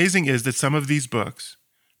 What's amazing is that some of these books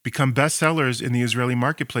become bestsellers in the Israeli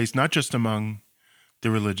marketplace, not just among the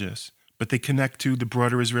religious, but they connect to the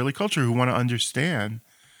broader Israeli culture who want to understand.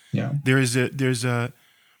 Yeah, there's a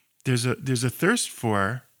thirst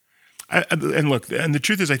for, and look, and the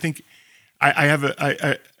truth is, I think I have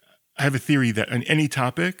a theory that on any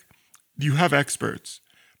topic you have experts.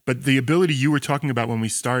 But the ability you were talking about when we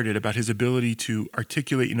started, about his ability to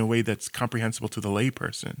articulate in a way that's comprehensible to the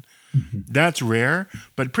layperson, that's rare.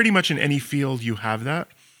 But pretty much in any field you have that.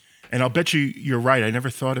 And I'll bet you're right. I never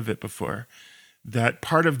thought of it before. That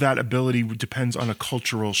part of that ability depends on a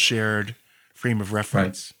cultural shared frame of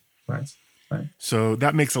reference. Right. So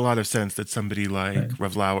that makes a lot of sense that somebody like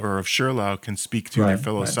Rav Lau or Rav Shirlau can speak to their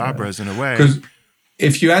fellow Sabras in a way.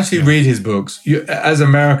 If you actually read his books, as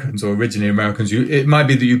Americans or originally Americans, it might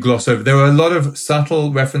be that you gloss over. There are a lot of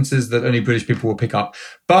subtle references that only British people will pick up.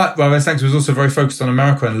 But Rabbi Sachs was also very focused on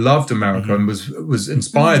America and loved America and was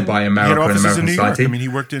inspired by America and American society. I mean, he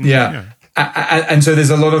worked in and so there's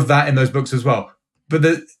a lot of that in those books as well.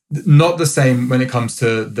 But not the same when it comes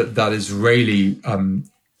to that Israeli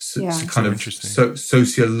kind of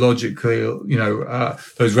sociologically,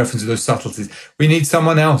 those references, those subtleties. We need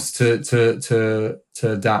someone else to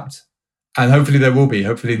adapt, and hopefully there will be.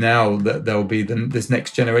 Hopefully now that there will be this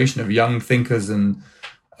next generation of young thinkers and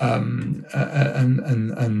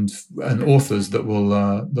authors that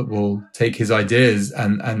will take his ideas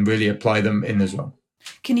and really apply them in Israel.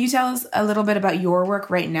 Can you tell us a little bit about your work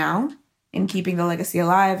right now in keeping the legacy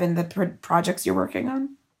alive and the projects you're working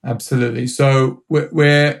on? Absolutely. So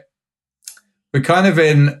we're kind of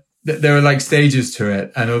in, there are like stages to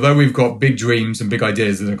it. And although we've got big dreams and big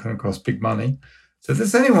ideas that are going to cost big money, so if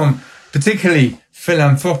there's anyone particularly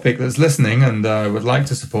philanthropic that's listening and would like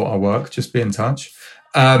to support our work, just be in touch.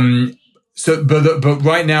 But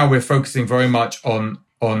right now we're focusing very much on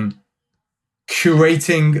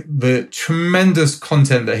curating the tremendous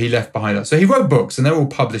content that he left behind us. So he wrote books and they're all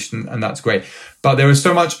published and that's great. But there is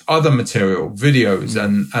so much other material, videos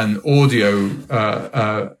and audio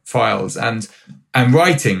files and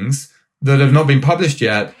writings that have not been published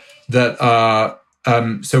yet that are,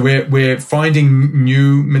 so we're finding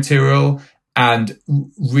new material and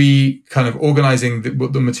kind of organizing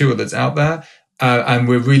the material that's out there. And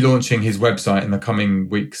we're relaunching his website in the coming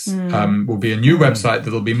weeks. Will be a new website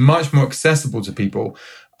that'll be much more accessible to people,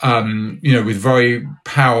 with very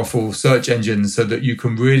powerful search engines so that you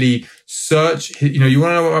can really search. You want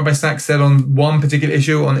to know what Rabbi Sachs said on one particular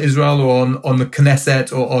issue on Israel or on the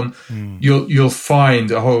Knesset or on, you'll find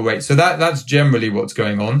a whole array. So that's generally what's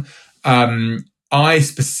going on. I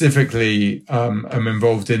specifically am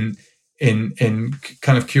involved in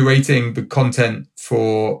kind of curating the content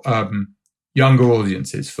for younger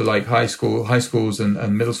audiences, for like high schools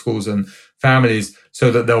and middle schools and families,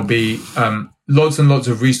 so that there'll be lots and lots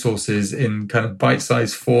of resources in kind of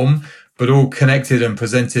bite-sized form, but all connected and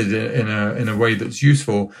presented in a way that's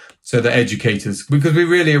useful, so that educators, because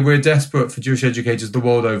we're desperate for Jewish educators the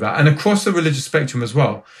world over and across the religious spectrum as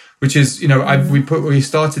well, which is, I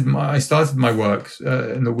started my work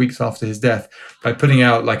in the weeks after his death by putting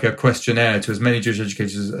out like a questionnaire to as many Jewish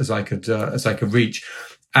educators as I could reach.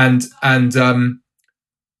 And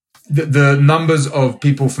the numbers of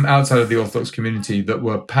people from outside of the Orthodox community that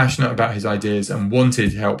were passionate about his ideas and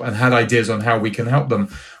wanted help and had ideas on how we can help them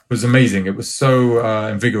was amazing. It was so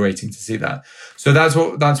invigorating to see that. So that's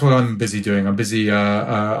what I'm busy doing. I'm busy.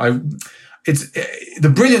 It's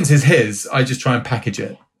the brilliance is his. I just try and package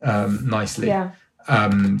it nicely. Yeah.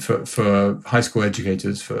 For high school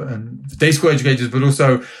educators, and day school educators, but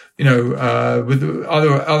also with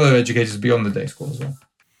other educators beyond the day school as well.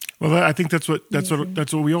 Well, I think that's what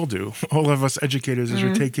we all do. All of us educators is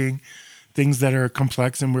we're taking things that are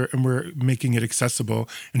complex and we're making it accessible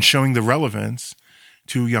and showing the relevance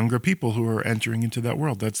to younger people who are entering into that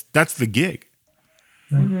world. That's the gig.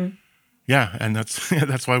 Mm-hmm. Yeah, and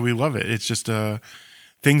that's why we love it. It's just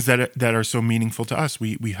things that are so meaningful to us.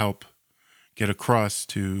 We help get across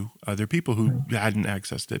to other people who hadn't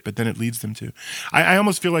accessed it, but then it leads them to. I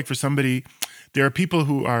almost feel like for somebody, there are people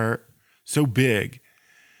who are so big.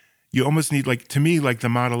 You almost need, like, to me, like the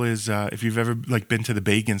model is if you've ever like been to the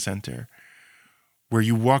Begin Center, where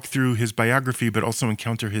you walk through his biography, but also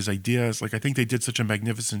encounter his ideas. Like, I think they did such a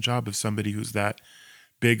magnificent job of somebody who's that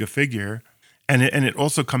big a figure, and it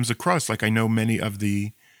also comes across. Like, I know many of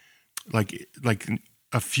the, like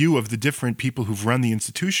a few of the different people who've run the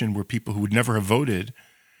institution were people who would never have voted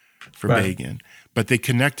for Begin, but they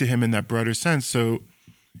connect to him in that broader sense. So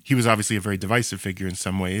he was obviously a very divisive figure in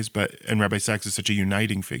some ways, and Rabbi Sacks is such a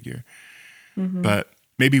uniting figure. Mm-hmm. But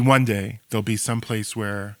maybe one day there'll be some place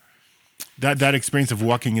where that experience of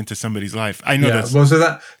walking into somebody's life. I know that's... Well,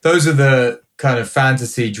 so those are the kind of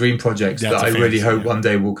fantasy dream projects that I really hope one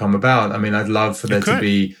day will come about. I mean, I'd love for there to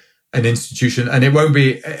be an institution, and it won't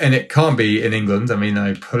be, and it can't be in England. I mean, I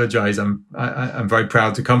apologize. I'm very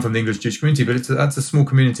proud to come from the English Jewish community, but that's a small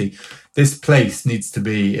community. This place needs to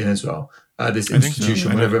be in Israel. This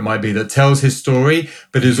institution, whatever it might be, that tells his story,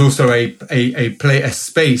 but is also a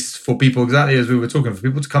space for people, exactly as we were talking, for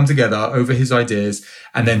people to come together over his ideas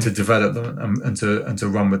and then to develop them and to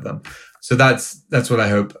run with them. So that's what I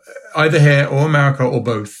hope, either here or America or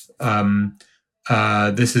both.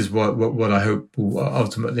 This is what I hope will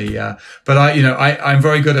ultimately. But I'm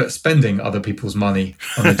very good at spending other people's money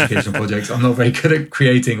on educational projects. I'm not very good at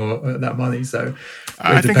creating that money. So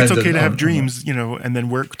I think it's okay to have dreams, and then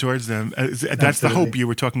work towards them. That's the hope you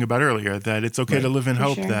were talking about earlier. That it's okay to live in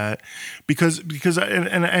hope. Sure. That because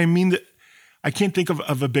and I mean that I can't think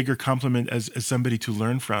of a bigger compliment as somebody to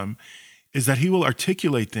learn from, is that he will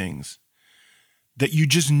articulate things that you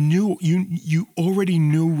just knew, you already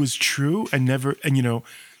knew was true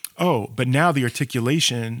but now the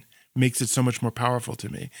articulation makes it so much more powerful to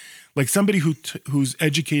me. Like somebody who's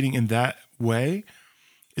educating in that way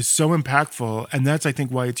is so impactful, and that's, I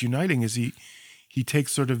think, why it's uniting, is he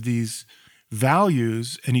takes sort of these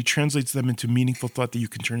values and he translates them into meaningful thought that you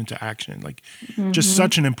can turn into action. Like just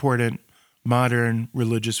such an important modern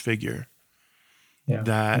religious figure. Yeah,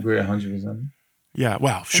 I agree 100%. Yeah,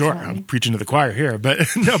 well, sure. I'm preaching to the choir here, but I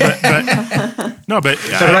spent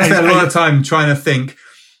a lot of time trying to think: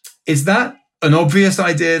 is that an obvious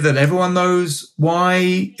idea that everyone knows?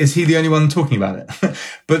 Why is he the only one talking about it?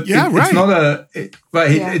 But it's not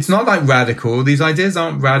it's not like radical. These ideas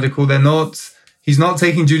aren't radical. They're not. He's not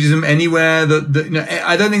taking Judaism anywhere.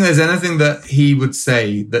 I don't think there's anything that he would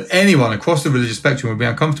say that anyone across the religious spectrum would be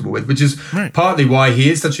uncomfortable with, which is partly why he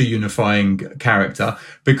is such a unifying character,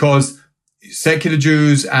 because secular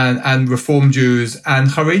Jews and Reform Jews and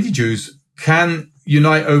Haredi Jews can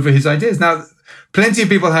unite over his ideas. Now, plenty of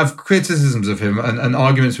people have criticisms of him and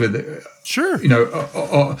arguments with, and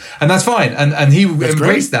that's fine. And he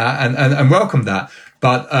embraced that and welcomed that.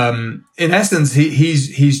 But in essence,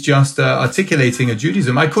 he's just articulating a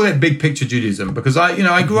Judaism. I call it big picture Judaism because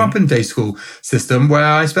I grew up in day school system where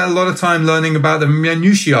I spent a lot of time learning about the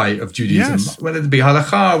minutiae of Judaism, whether it be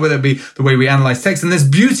halakha, whether it be the way we analyze text. And there's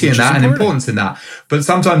beauty in that and importance in that. But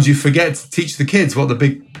sometimes you forget to teach the kids what the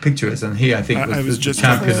big picture is. And he, I think, was just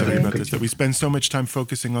champion of about this, that we spend so much time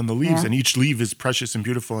focusing on the leaves, and each leaf is precious and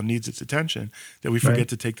beautiful and needs its attention, that we forget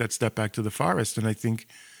to take that step back to the forest. And I think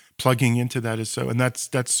plugging into that is so, and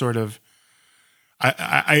that's sort of,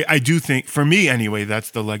 I do think, for me anyway,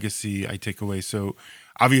 that's the legacy I take away. So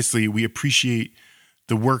obviously we appreciate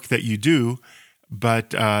the work that you do,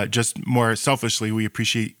 but just more selfishly, we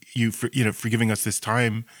appreciate you for giving us this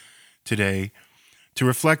time today to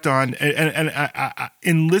reflect on, and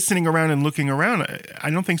in listening around and looking around,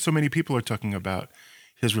 I don't think so many people are talking about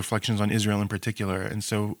his reflections on Israel in particular. And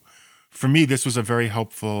so for me, this was a very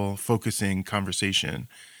helpful, focusing conversation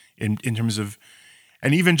in terms of,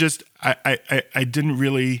 and even just, I didn't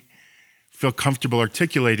really feel comfortable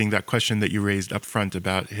articulating that question that you raised up front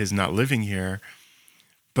about his not living here.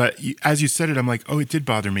 But as you said it, I'm like, oh, it did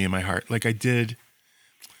bother me in my heart. Like I did,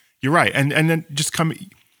 you're right. And then just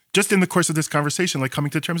in the course of this conversation, like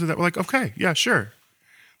coming to terms with that, we're like, okay, yeah, sure.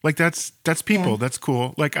 Like that's people. That's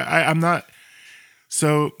cool. Like I'm not.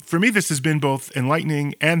 So for me, this has been both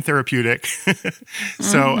enlightening and therapeutic.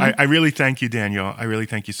 So I really thank you, Daniel. I really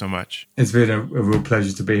thank you so much. It's been a real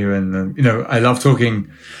pleasure to be here. And, I love talking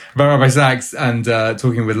about Rabbi Sachs, and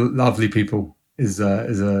talking with lovely people is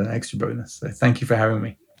an extra bonus. So thank you for having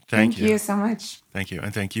me. Thank you so much. Thank you.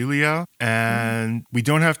 And thank you, Liel. And we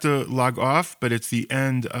don't have to log off, but it's the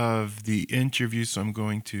end of the interview. So I'm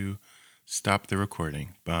going to stop the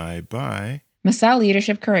recording. Bye-bye. Masa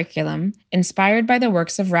Leadership Curriculum, inspired by the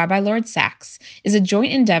works of Rabbi Lord Sachs, is a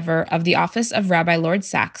joint endeavor of the Office of Rabbi Lord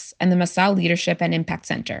Sachs and the Masa Leadership and Impact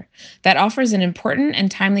Center that offers an important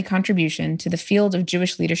and timely contribution to the field of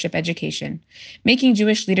Jewish leadership education, making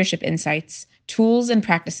Jewish leadership insights, tools, and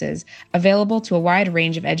practices available to a wide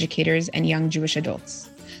range of educators and young Jewish adults.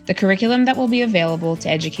 The curriculum that will be available to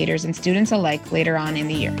educators and students alike later on in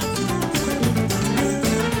the year.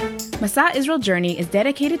 Masa Israel Journey is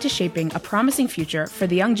dedicated to shaping a promising future for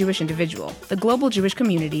the young Jewish individual, the global Jewish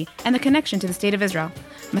community, and the connection to the State of Israel.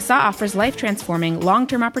 Masa offers life-transforming,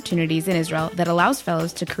 long-term opportunities in Israel that allows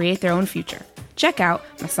fellows to create their own future. Check out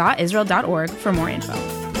masaisrael.org for more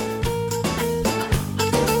info.